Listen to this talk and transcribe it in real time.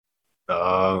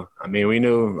I mean, we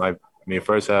knew, like,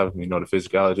 first half, the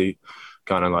physicality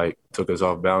kind of like took us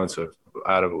off balance of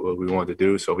out of what we wanted to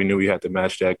do. So we knew we had to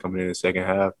match that coming in the second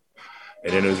half.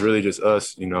 And then it was really just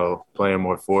us, playing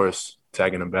more force,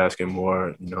 attacking the basket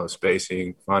more,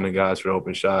 spacing, finding guys for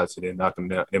open shots, and then knocking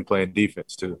them down, and playing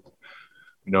defense too.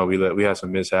 We had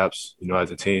some mishaps,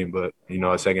 as a team, but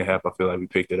the second half I feel like we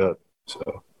picked it up.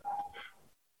 So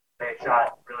They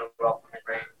shot really well from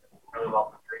mid-range, really well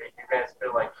from three. You guys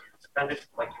feel like you defended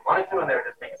like you wanted to, and they were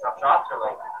just making tough shots, or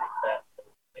like that?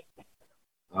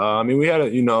 I mean, we had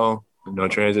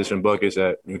transition buckets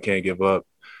that we can't give up,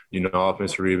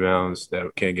 offensive rebounds that we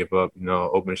can't give up,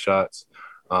 open shots.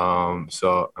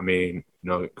 So I mean,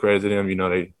 credit to them,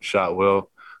 they shot well.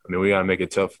 I mean, we got to make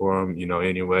it tough for them,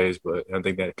 anyways. But I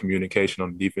think that communication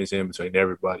on the defense end between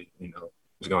everybody,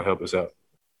 is going to help us out.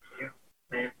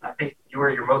 I think you were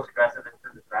your most aggressive in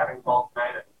terms of driving the ball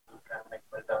tonight, and you kind of make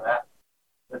plays out of that.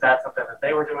 Was that something that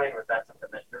they were doing? Was that something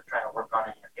that you're trying to work on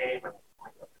in your game?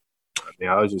 I mean,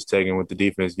 I was just taking what the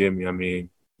defense gave me. I mean,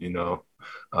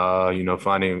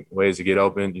 finding ways to get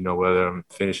open, whether I'm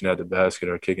finishing at the basket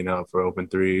or kicking out for open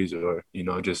threes or,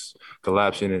 just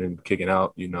collapsing and kicking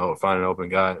out, or finding an open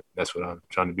guy. That's what I'm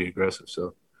trying to be aggressive.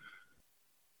 So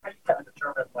how do you kind of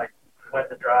determine like when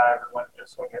to drive or when to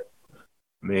just swing it?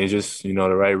 I mean, it's just, the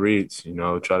right reads,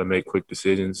 try to make quick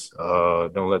decisions.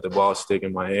 Don't let the ball stick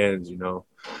in my hands, I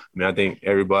mean, I think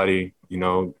everybody,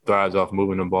 thrives off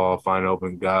moving the ball, finding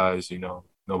open guys,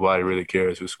 nobody really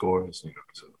cares who scores,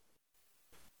 so.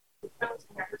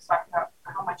 You're just talking about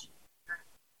how much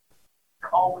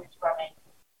you're always running,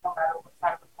 no matter what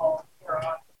side of the ball you're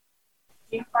on.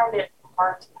 Do you find it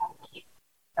hard to kind of keep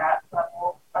that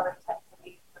level of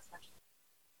intensity, especially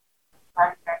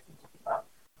prior to guys to keep up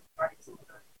running some of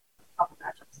the couple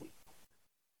matchups?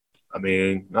 I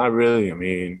mean, not really. I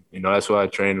mean, that's what I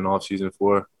train in off season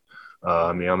for.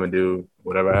 I mean, I'm gonna do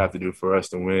whatever I have to do for us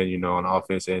to win, on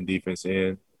offense and defense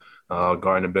end.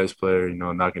 Guarding the best player,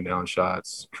 knocking down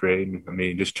shots, creating. I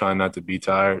mean, just trying not to be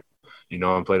tired,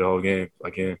 and play the whole game if I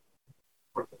can.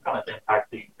 What kind of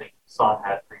impact do you think Son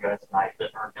had for you guys tonight that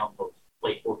earned him those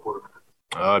late fourth quarter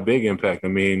minutes? Big impact. I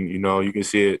mean, you can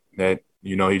see it that,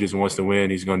 he just wants to win.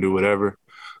 He's going to do whatever.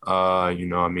 I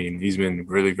mean, he's been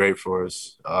really great for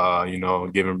us,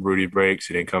 giving Rudy breaks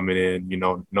and then coming in,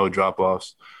 no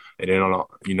drop-offs. And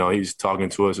then, he's talking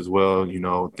to us as well,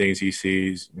 things he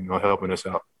sees, helping us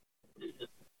out.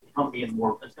 It's going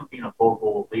to be a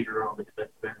vocal leader on the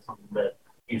defensive end, something that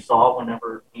you saw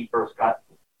whenever he first got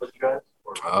with you guys?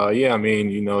 Yeah, I mean,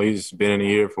 he's been in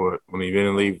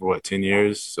the league for 10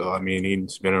 years. So, I mean,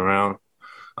 he's been around.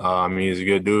 I mean, he's a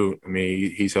good dude. I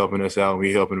mean, he's helping us out.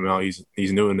 We helping him out. He's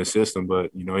new in the system,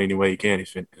 but, any way he can,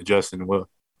 he's been adjusting well.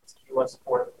 What's to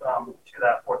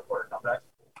that fourth quarter comeback?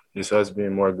 Just us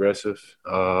being more aggressive.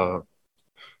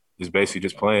 Just basically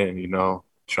just playing,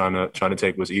 trying to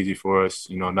take what's easy for us,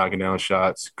 knocking down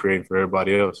shots, creating for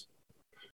everybody else.